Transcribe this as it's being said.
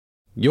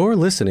You're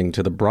listening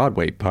to the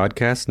Broadway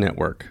Podcast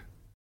Network.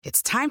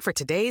 It's time for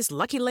today's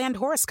Lucky Land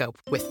horoscope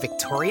with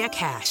Victoria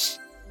Cash.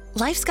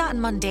 Life's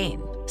gotten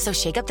mundane, so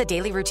shake up the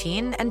daily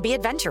routine and be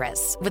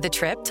adventurous with a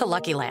trip to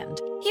Lucky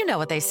Land. You know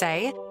what they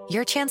say,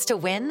 your chance to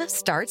win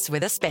starts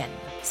with a spin.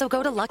 So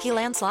go to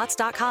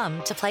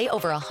LuckyLandSlots.com to play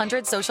over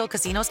 100 social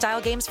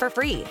casino-style games for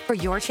free for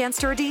your chance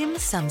to redeem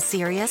some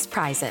serious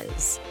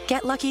prizes.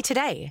 Get lucky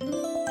today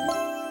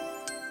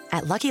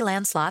at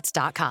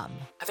LuckyLandSlots.com.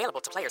 Available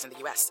to players in the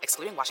U.S.,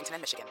 excluding Washington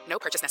and Michigan. No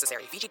purchase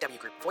necessary. VGW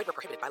Group. Void where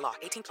prohibited by law.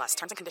 18+.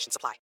 Terms and conditions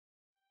apply.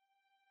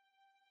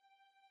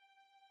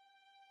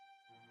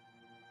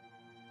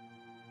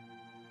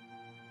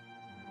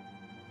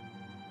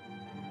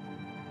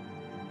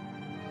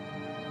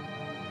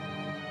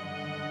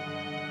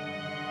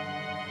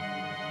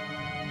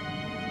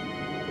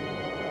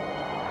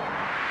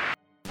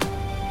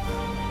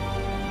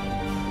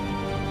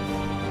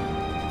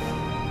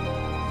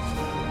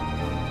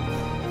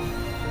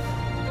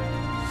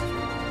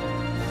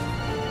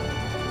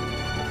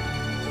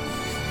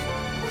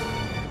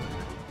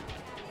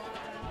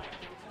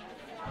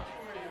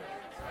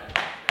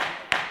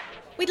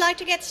 We'd like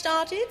to get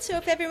started, so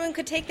if everyone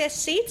could take their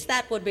seats,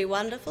 that would be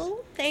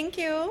wonderful. Thank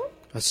you.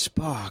 A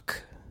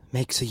spark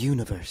makes a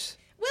universe.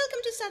 Welcome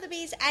to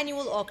Sotheby's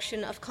annual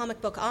auction of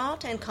comic book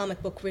art and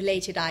comic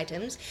book-related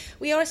items.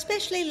 We are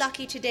especially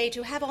lucky today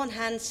to have on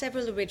hand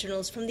several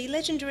originals from the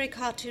legendary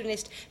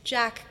cartoonist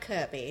Jack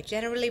Kirby,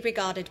 generally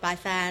regarded by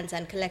fans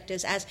and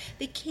collectors as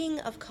the king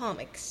of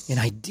comics. An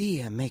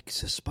idea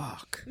makes a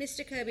spark.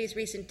 Mr. Kirby's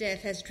recent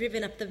death has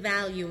driven up the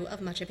value of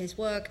much of his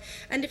work,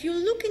 and if you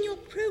look in your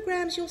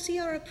programs, you'll see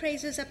our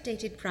appraisers'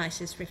 updated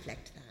prices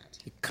reflect that.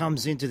 It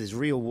comes into this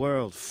real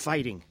world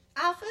fighting.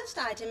 Our first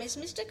item is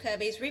Mr.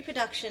 Kirby's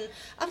reproduction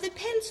of the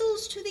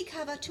pencils to the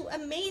cover to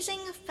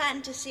Amazing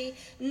Fantasy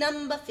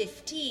number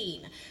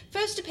 15.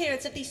 First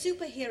appearance of the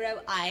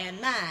superhero Iron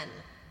Man.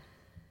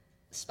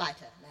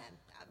 Spider-Man.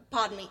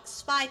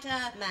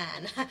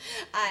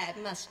 I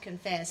must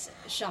confess,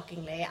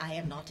 shockingly, I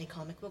am not a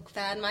comic book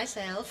fan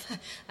myself.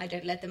 I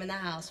don't let them in the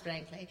house,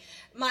 frankly.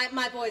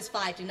 My boys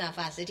fight enough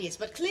as it is,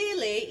 but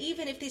clearly,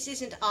 even if this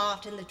isn't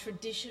art in the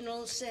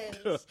traditional sense,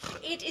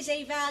 it is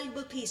a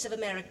valuable piece of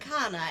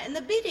Americana, and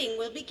the bidding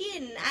will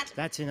begin at...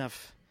 That's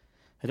enough.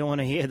 I don't want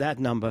to hear that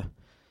number.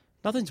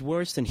 Nothing's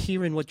worse than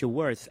hearing what you're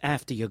worth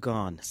after you're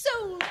gone.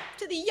 Sold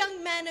to the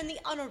young man in the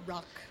honor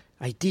rock.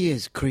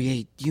 Ideas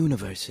create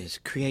universes,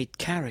 create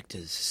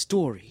characters,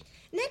 story.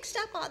 Next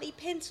up are the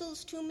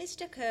pencils to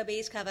Mr.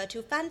 Kirby's cover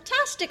to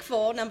Fantastic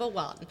Four number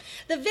 1.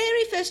 The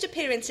very first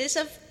appearances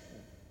of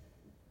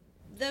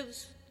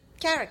those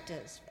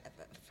characters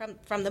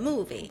from the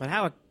movie. But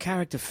how a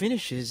character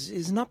finishes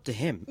isn't up to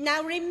him.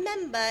 Now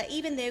remember,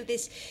 even though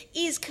this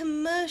is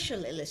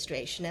commercial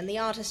illustration and the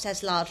artist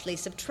has largely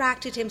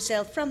subtracted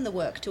himself from the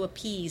work to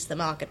appease the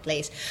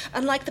marketplace,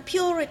 unlike the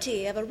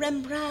purity of a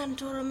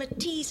Rembrandt or a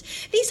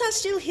Matisse, these are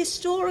still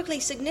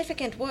historically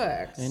significant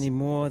works. Any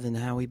more than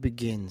how he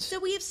begins. So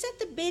we have set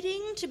the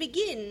bidding to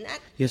begin at...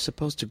 You're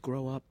supposed to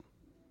grow up.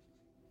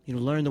 You know,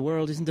 learn the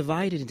world isn't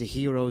divided into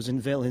heroes and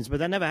villains, but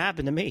that never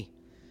happened to me.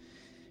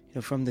 You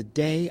know, from the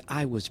day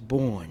I was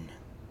born,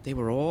 they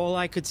were all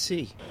I could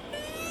see.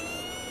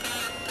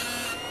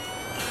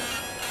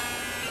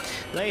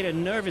 Later,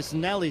 nervous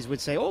Nellies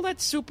would say, "Oh, that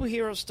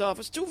superhero stuff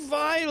is too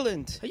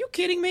violent." Are you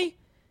kidding me?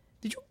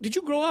 Did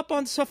you grow up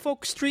on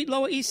Suffolk Street,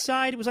 Lower East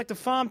Side? It was like the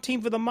farm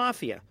team for the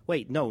Mafia.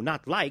 Wait, no,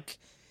 not like.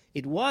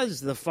 It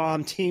was the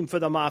farm team for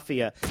the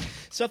Mafia.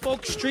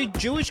 Suffolk Street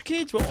Jewish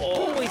kids were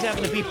always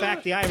having to beat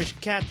back the Irish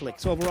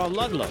Catholics over on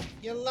Ludlow.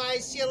 Your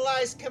lies,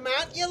 come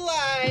out, your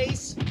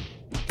lies.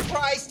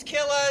 Christ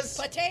killers.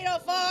 Potato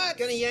farts!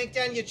 Gonna yank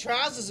down your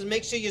trousers and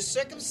make sure you're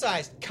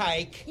circumcised,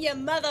 kike. Your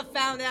mother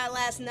found out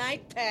last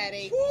night,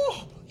 Patty.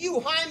 Whew, you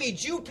Jaime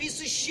Jew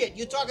piece of shit.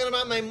 You talking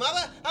about my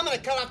mother? I'm gonna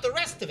cut off the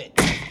rest of it.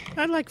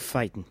 I like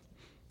fighting.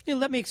 You know,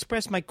 let me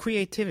express my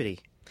creativity.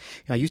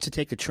 I used to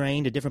take the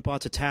train to different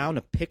parts of town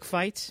to pick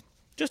fights,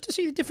 just to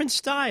see the different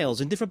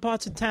styles in different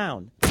parts of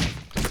town.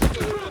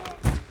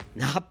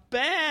 Not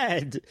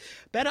bad.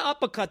 Better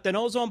uppercut than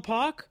Ozone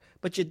Park,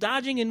 but your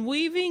dodging and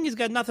weaving has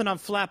got nothing on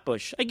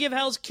Flatbush. I give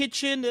Hell's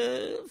Kitchen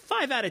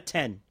 5 out of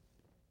 10.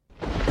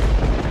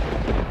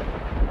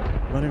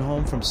 Running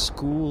home from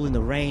school in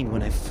the rain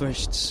when I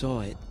first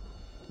saw it.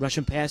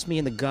 Rushing past me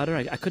in the gutter,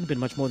 I couldn't have been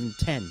much more than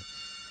 10.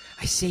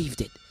 I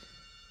saved it,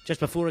 just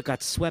before it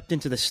got swept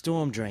into the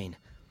storm drain.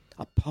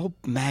 A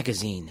pulp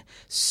magazine,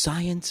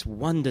 Science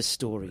Wonder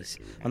Stories.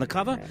 On the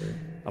cover,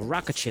 a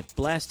rocket ship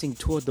blasting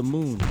toward the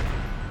moon.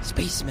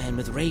 Spacemen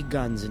with ray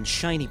guns and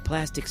shiny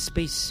plastic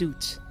space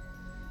suits.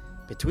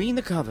 Between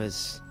the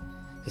covers,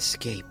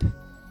 escape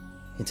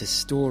into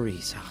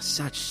stories. Oh,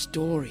 such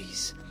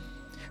stories.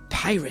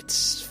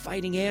 Pirates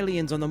fighting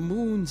aliens on the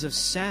moons of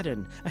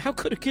Saturn. How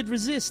could a kid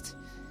resist?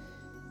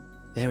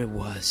 There it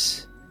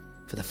was.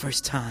 For the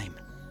first time,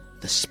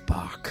 the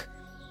spark.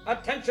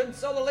 Attention,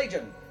 Solar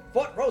Legion!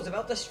 Fort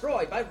Roosevelt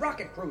destroyed by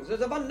rocket cruisers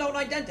of unknown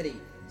identity.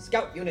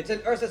 Scout units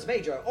in Ursus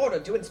Major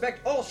ordered to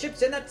inspect all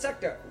ships in that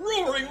sector.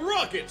 Roaring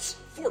rockets!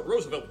 Fort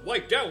Roosevelt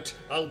wiped out.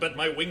 I'll bet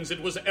my wings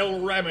it was El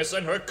Ramis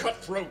and her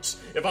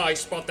cutthroats. If I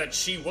spot that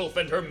she-wolf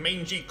and her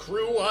mangy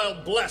crew,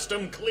 I'll blast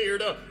 'em clear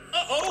to...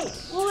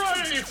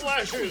 Ray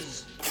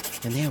flashes!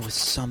 And there was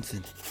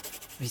something.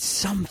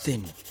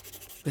 Something.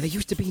 Where there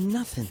used to be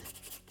nothing.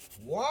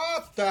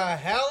 What the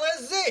hell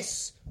is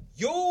this?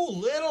 You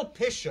little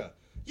pisher.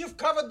 You've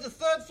covered the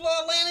third floor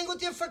landing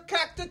with your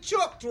verkackte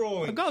chalk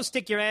drawing. Go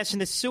stick your ass in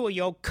the sewer,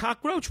 you old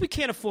cockroach. We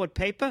can't afford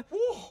paper.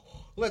 Ooh,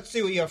 let's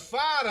see what your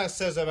father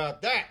says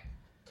about that.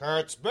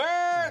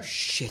 Kurtzberg! Oh,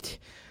 shit.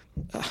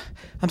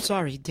 I'm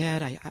sorry,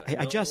 Dad.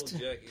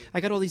 I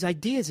got all these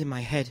ideas in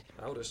my head.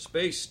 Outer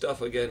space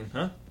stuff again,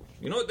 huh?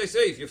 You know what they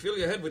say, if you fill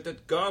your head with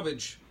that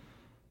garbage...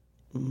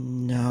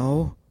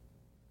 No.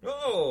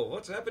 Oh,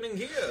 what's happening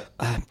here?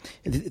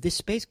 This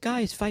space guy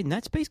is fighting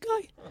that space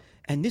guy? Huh.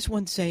 And this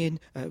one's saying,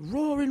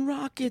 roaring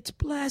rockets,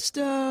 blast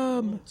 'em.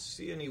 I don't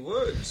see any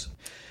words.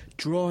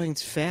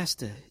 Drawing's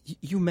faster.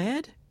 You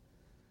mad?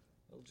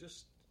 I'll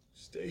just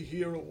stay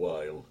here a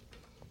while.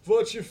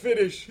 Watch you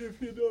finish,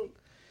 if you don't.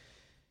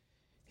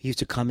 He used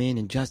to come in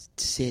and just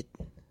sit.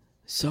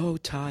 So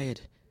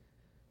tired.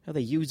 How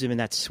they used him in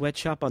that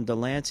sweatshop on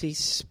Delancey,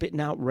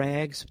 spitting out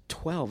rags.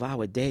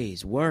 12-hour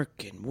days,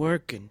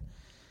 working.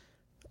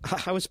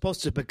 I was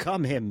supposed to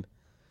become him.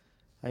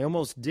 I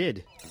almost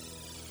did.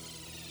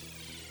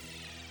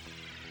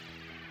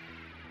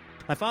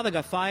 My father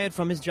got fired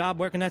from his job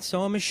working that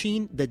sewing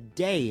machine the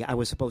day I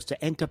was supposed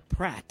to enter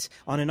Pratt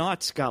on an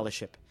art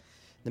scholarship.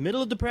 In the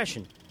middle of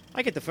Depression,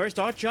 I get the first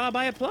art job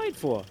I applied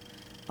for.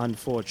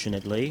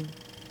 Unfortunately.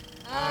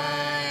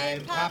 I'm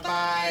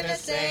Popeye the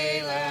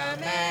Sailor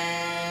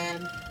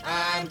Man.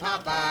 I'm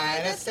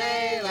Popeye the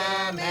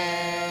Sailor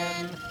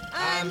Man.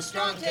 I'm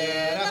strong to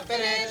the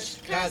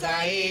finish, 'cause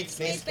I eats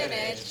me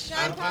spinach.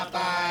 I'm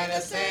Popeye the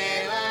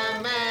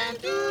Sailor Man.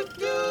 Doot,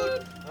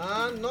 doot.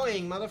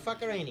 Annoying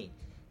motherfucker, ain't he?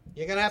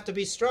 You're gonna have to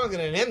be stronger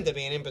than him to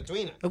be an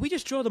in-betweener. But we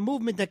just draw the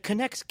movement that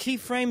connects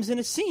keyframes in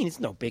a scene.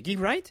 It's no biggie,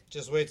 right?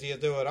 Just wait till you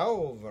do it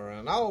over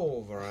and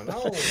over and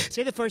over.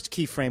 Say the first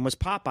keyframe was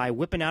Popeye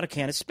whipping out a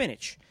can of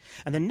spinach.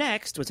 And the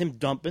next was him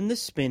dumping the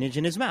spinach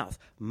in his mouth.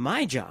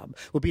 My job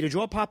would be to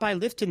draw Popeye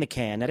lifting the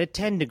can at a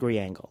 10-degree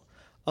angle,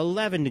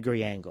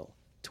 11-degree angle,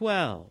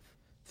 12,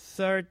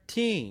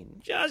 13.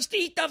 Just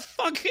eat the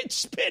fucking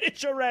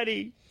spinach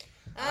already.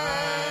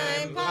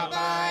 I'm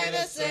Popeye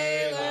the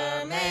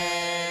Sailor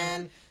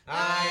Man.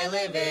 I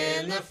live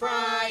in the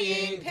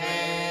frying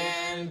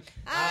pan.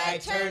 I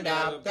turned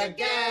up the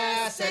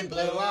gas and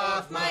blew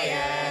off my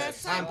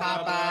ass. I'm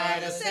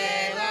Popeye the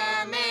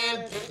Sailor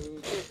Man.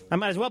 I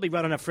might as well be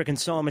running a frickin'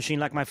 sewing machine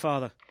like my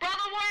father.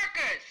 Brother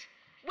workers,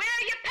 where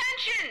are your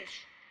pensions?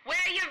 Where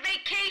are your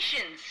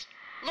vacations?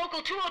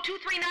 Local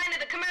 20239 of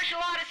the Commercial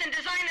Artists and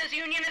Designers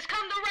Union has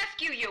come to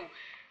rescue you.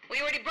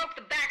 We already broke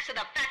the backs of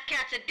the fat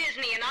cats at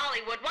Disney and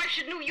Hollywood. Why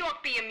should New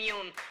York be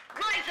immune?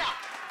 Rise up!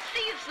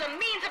 Seize the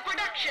means of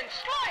production!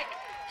 Strike!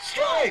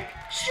 Strike!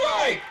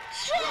 Strike!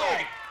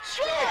 Strike!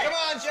 Strike! Come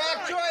on,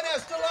 Jack, join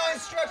us. The line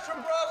stretch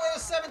from Broadway to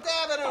 7th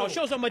Avenue. Oh,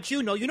 shows how much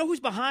you know. You know who's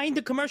behind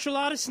the Commercial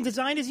Artists and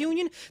Designers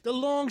Union? The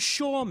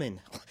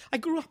Longshoremen. I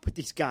grew up with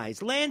these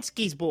guys.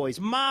 Lansky's boys,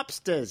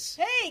 mobsters.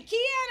 Hey,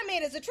 key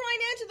animators are trying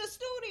to enter the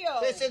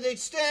studio. They said they'd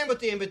stand with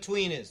the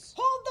in-betweeners.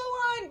 Hold the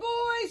line,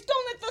 boys.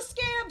 Don't let the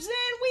scabs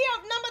in. We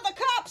outnumber the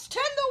cops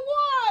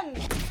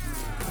 10-1.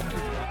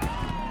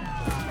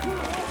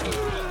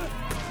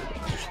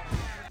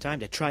 Time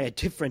to try a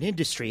different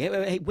industry.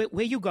 Hey,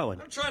 where you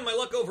going? I'm trying my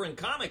luck over in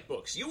comic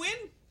books. You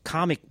in?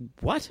 Comic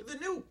what? The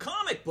new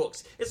comic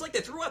books. It's like they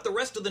threw out the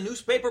rest of the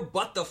newspaper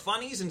but the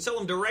funnies and sell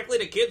them directly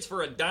to kids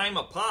for $0.10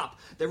 a pop.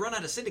 They run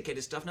out of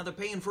syndicated stuff, now they're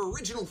paying for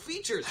original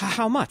features.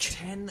 How much?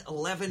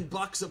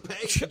 $10-11 a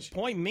page.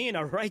 Point me in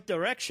the right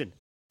direction.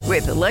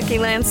 With the Lucky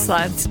Land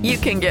Slots, you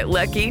can get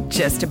lucky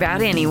just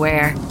about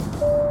anywhere.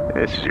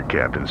 This is your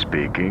captain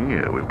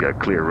speaking. We've got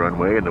clear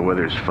runway and the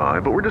weather's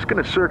fine, but we're just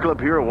going to circle up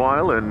here a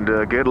while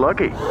and get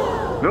lucky.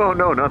 No,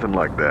 nothing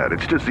like that.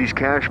 It's just these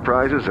cash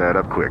prizes add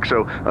up quick.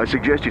 So I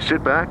suggest you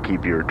sit back,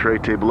 keep your tray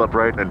table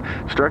upright, and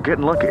start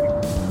getting lucky.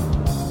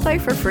 Play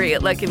for free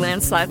at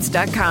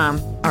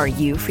LuckyLandSlots.com. Are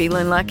you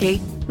feeling lucky?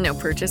 No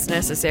purchase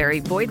necessary.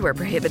 Void where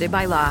prohibited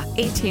by law.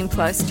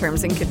 18+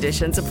 terms and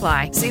conditions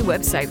apply. See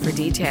website for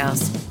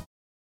details.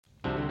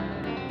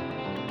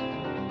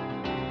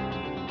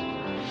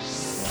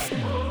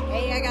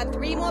 Hey, I got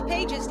 3 more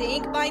pages to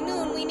ink by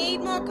noon. We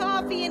need more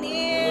coffee in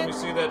here. Let me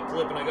see that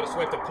clip, and I gotta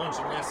swipe the punch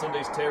in last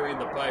Sunday's Terry and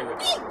the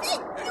Pirates. You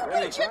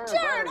wait your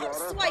turn. I'm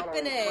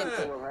swiping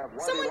it.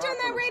 Someone turn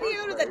that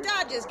radio to the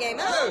Dodgers game,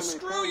 huh? Oh,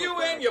 screw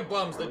you and your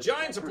bums. The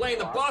Giants are playing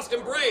the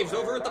Boston Braves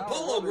over at the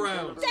Polo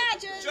Grounds.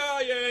 Dodgers!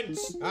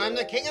 Giants! I'm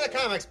the king of the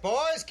comics,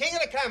 boys. King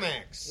of the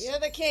comics. You're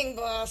the king,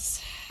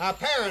 boss.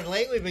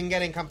 Apparently, we've been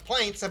getting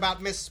complaints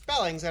about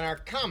misspellings in our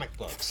comic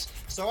books.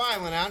 So I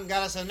went out and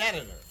got us an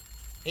editor.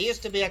 He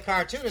used to be a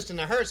cartoonist in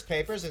the Hearst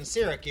papers in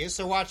Syracuse,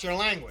 so watch your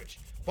language.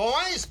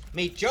 Boys,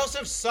 meet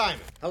Joseph Simon.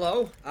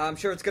 Hello. I'm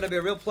sure it's going to be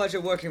a real pleasure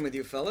working with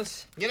you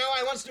fellas. You know,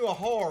 I once knew a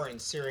whore in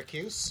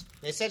Syracuse.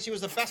 They said she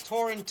was the best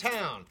whore in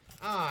town.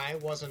 I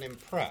wasn't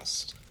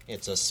impressed.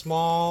 It's a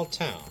small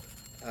town.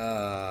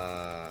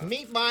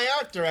 Meet my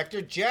art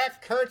director,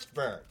 Jack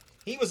Kurtzberg.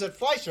 He was at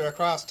Fleischer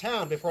across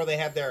town before they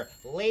had their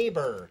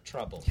labor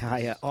trouble.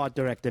 Hi, art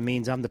director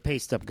means I'm the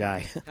paste-up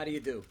guy. How do you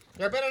do?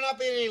 There better not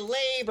be any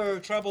labor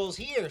troubles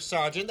here,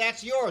 Sergeant.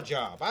 That's your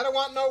job. I don't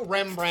want no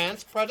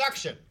Rembrandt's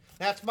production.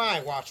 That's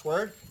my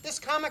watchword. This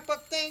comic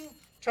book thing,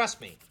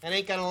 trust me, it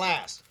ain't gonna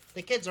last.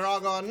 The kids are all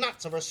going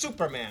nuts over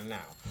Superman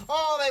now.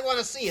 All they want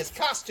to see is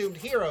costumed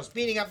heroes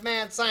beating up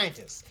mad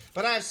scientists.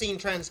 But I've seen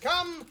trends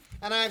come,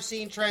 and I've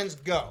seen trends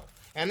go.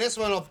 And this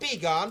one will be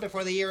gone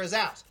before the year is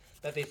out.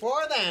 But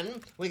before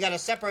then, we gotta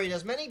separate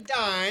as many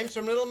dimes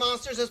from little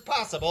monsters as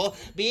possible,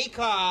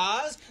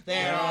 because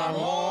there are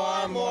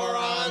more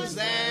morons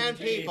than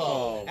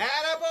people.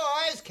 Atta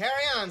boys, carry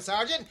on,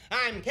 Sergeant.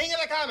 I'm king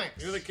of the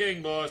comics. You're the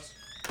king, boss.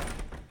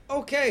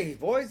 Okay,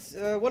 boys,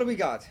 what do we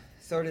got?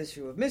 Third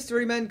issue of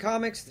Mystery Men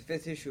Comics, the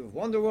 5th issue of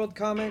Wonderworld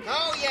Comics.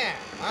 Oh, yeah.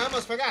 I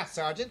almost forgot,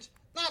 Sergeant.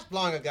 Not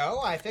long ago,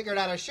 I figured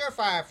out a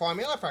surefire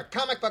formula for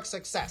comic book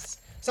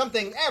success.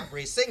 Something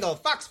every single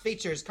Fox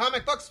Features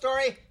comic book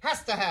story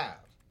has to have.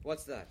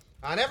 What's that?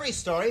 On every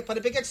story, put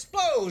a big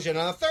explosion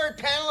on the third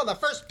panel of the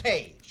first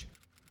page.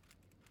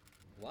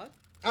 What?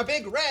 A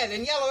big red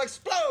and yellow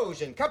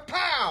explosion.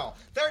 Kapow!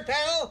 Third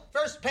panel,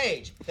 first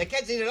page. The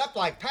kids eat it up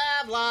like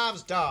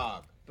Pavlov's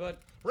dog. But...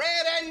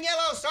 Red and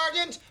yellow,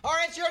 Sergeant, or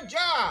it's your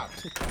job.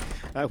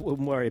 I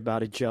wouldn't worry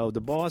about it, Joe.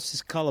 The boss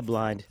is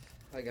colorblind.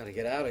 I gotta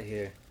get out of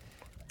here.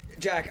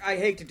 Jack, I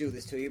hate to do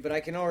this to you, but I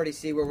can already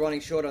see we're running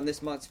short on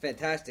this month's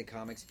Fantastic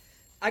Comics.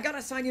 I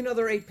gotta sign you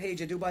another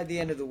 8-pager due by the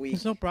end of the week.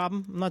 It's no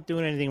problem. I'm not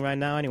doing anything right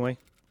now anyway.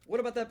 What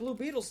about that Blue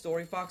Beetle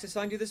story Fox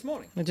assigned you this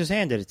morning? I just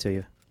handed it to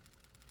you.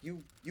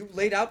 You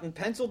laid out and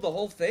penciled the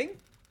whole thing?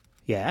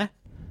 Yeah?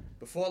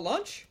 Before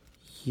lunch?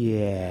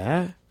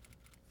 Yeah.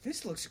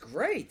 This looks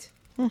great.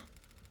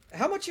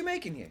 How much you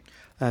making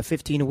here?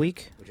 15 a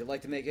week. Would you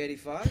like to make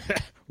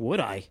 85? Would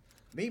I?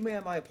 Meet me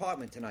at my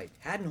apartment tonight,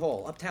 Haddon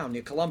Hall, uptown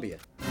near Columbia.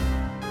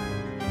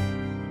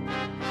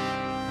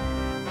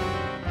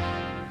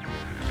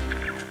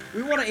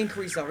 We want to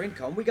increase our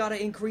income, we got to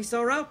increase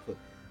our output.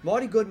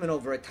 Marty Goodman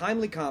over at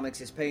Timely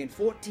Comics is paying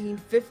 $14,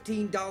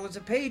 $15 a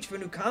page for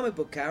new comic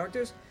book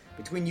characters.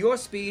 Between your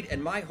speed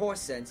and my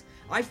horse sense,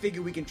 I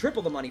figure we can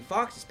triple the money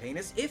Fox is paying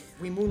us if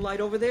we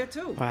moonlight over there,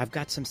 too. I've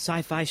got some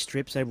sci-fi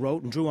strips I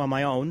wrote and drew on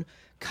my own.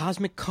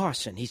 Cosmic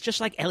Carson. He's just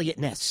like Elliot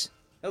Ness.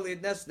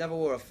 Elliot Ness never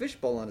wore a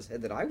fishbowl on his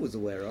head that I was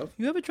aware of.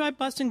 You ever try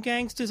busting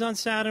gangsters on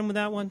Saturn with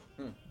that one?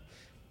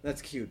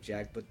 That's cute,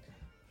 Jack, but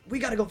we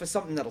gotta go for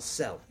something that'll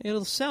sell.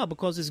 It'll sell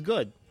because it's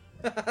good.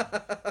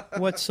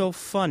 What's so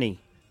funny?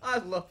 I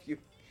love you.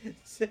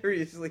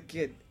 Seriously,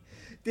 kid.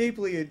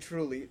 Deeply and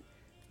truly.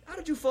 How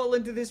did you fall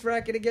into this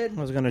racket again?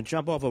 I was going to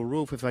jump off a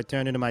roof if I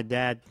turned into my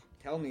dad.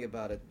 Tell me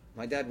about it.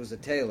 My dad was a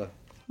tailor.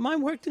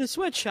 Mine worked in a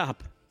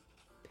sweatshop.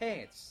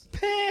 Pants.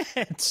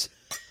 Pants!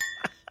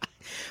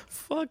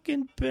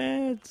 Fucking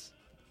pants.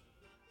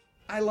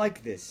 I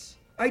like this.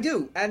 I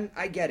do, and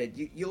I get it.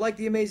 You like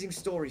the amazing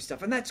story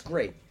stuff, and that's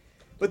great.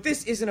 But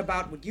this isn't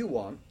about what you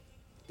want.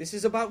 This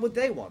is about what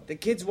they want. The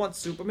kids want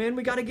Superman,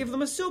 we gotta give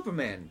them a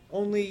Superman.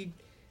 Only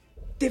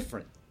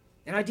different.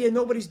 An idea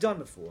nobody's done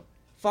before.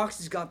 Fox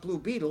has got Blue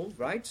Beetle,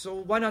 right? So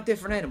why not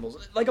different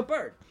animals? Like a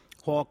bird.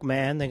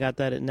 Hawkman, they got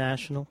that at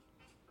National.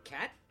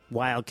 Cat?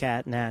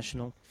 Wildcat,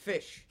 National.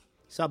 Fish.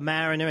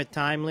 Submariner at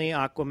Timely,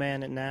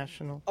 Aquaman at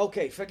National.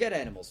 Okay, forget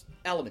animals.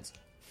 Elements.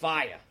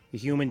 Fire. The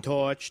Human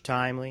Torch,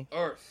 Timely.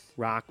 Earth.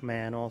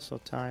 Rockman, also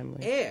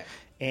Timely. Air.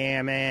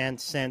 Airman,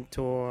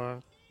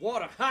 Centaur.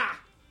 Water. Ha!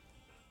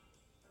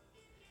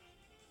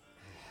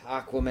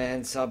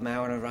 Aquaman,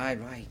 Submariner,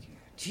 right.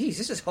 Jeez,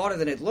 this is harder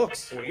than it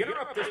looks. We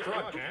interrupt this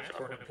broadcast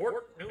for an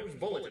important news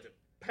bulletin.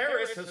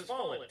 Paris has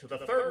fallen to the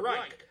Third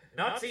Reich.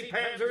 Nazi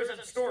panzers and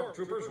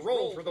stormtroopers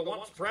roll through the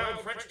once proud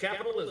French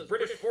capital as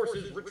British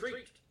forces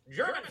retreat.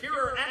 German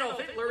Führer Adolf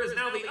Hitler is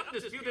now the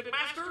undisputed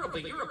master of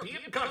the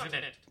European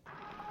continent.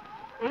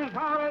 Ich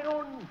habe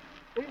nun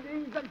in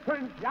diesen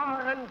 5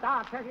 Jahren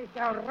tatsächlich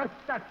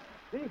gerüstet.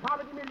 Ich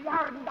habe die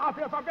Milliarden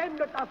dafür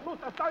verwendet, das muss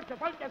das deutsche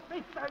Volk jetzt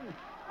wissen.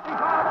 Ich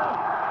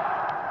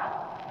habe...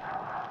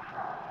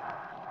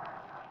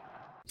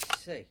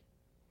 Say,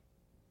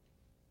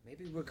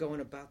 maybe we're going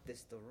about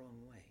this the wrong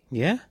way.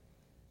 Yeah?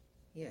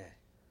 Yeah.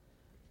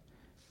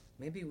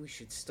 Maybe we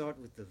should start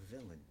with the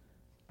villain.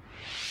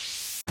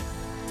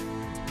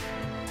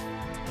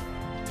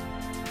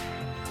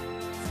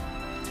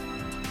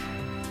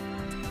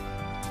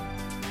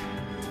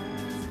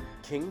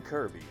 King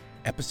Kirby.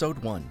 Episode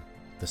 1,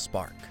 The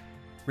Spark.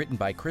 Written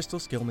by Crystal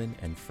Skillman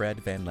and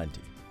Fred Van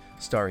Lente.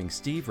 Starring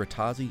Steve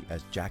Rattazzi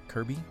as Jack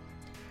Kirby,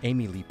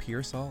 Amy Lee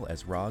Pearsall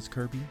as Roz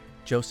Kirby,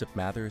 Joseph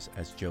Mathers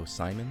as Joe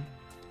Simon,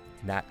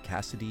 Nat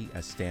Cassidy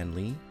as Stan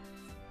Lee,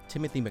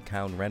 Timothy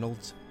McCown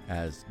Reynolds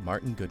as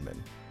Martin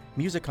Goodman.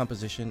 Music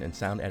composition and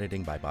sound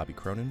editing by Bobby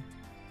Cronin.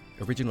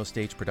 Original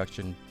stage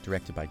production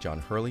directed by John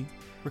Hurley,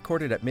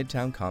 recorded at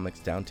Midtown Comics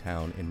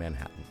downtown in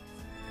Manhattan.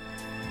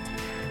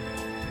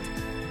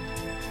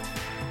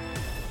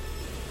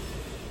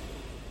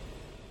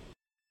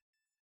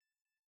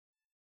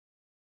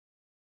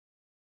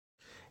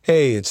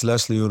 Hey, it's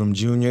Leslie Odom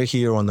Jr.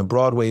 here on the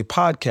Broadway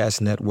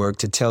Podcast Network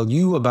to tell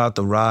you about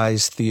the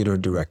Rise Theater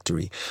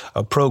Directory,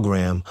 a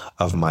program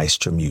of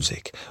Maestro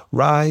Music.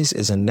 Rise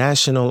is a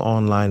national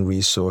online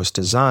resource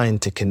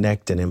designed to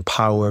connect and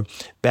empower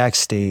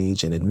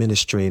backstage and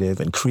administrative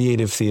and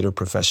creative theater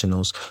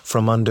professionals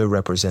from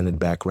underrepresented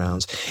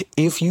backgrounds.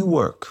 If you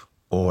work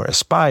or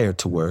aspire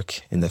to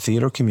work in the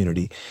theater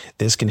community,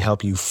 this can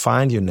help you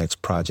find your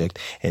next project.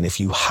 And if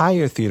you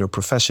hire theater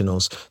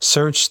professionals,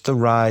 search the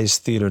Rise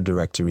Theater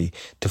Directory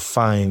to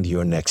find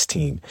your next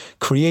team.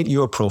 Create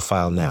your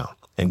profile now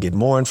and get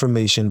more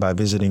information by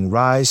visiting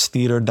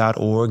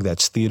risetheater.org.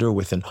 That's theater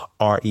with an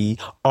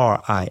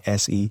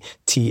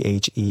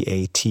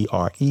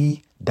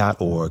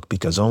RISETHEATRE.org,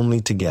 because only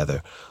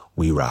together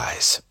we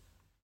rise.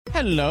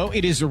 Hello,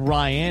 it is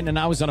Ryan, and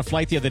I was on a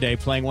flight the other day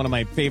playing one of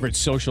my favorite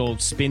social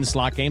spin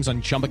slot games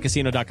on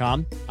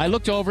ChumbaCasino.com. I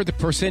looked over at the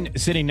person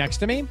sitting next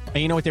to me, and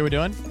you know what they were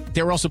doing?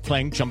 They were also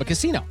playing Chumba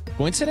Casino.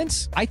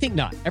 Coincidence? I think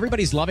not.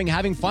 Everybody's loving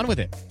having fun with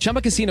it.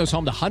 Chumba Casino is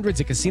home to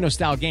hundreds of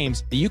casino-style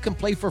games that you can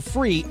play for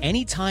free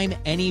anytime,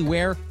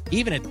 anywhere,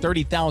 even at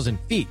 30,000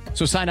 feet.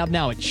 So sign up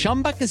now at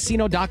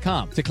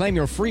ChumbaCasino.com to claim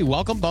your free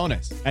welcome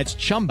bonus. That's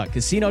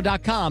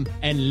ChumbaCasino.com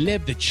and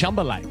live the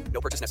Chumba life. No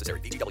purchase necessary.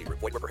 VGW Group.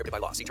 Void where prohibited by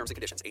law. See terms and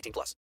conditions. 18+.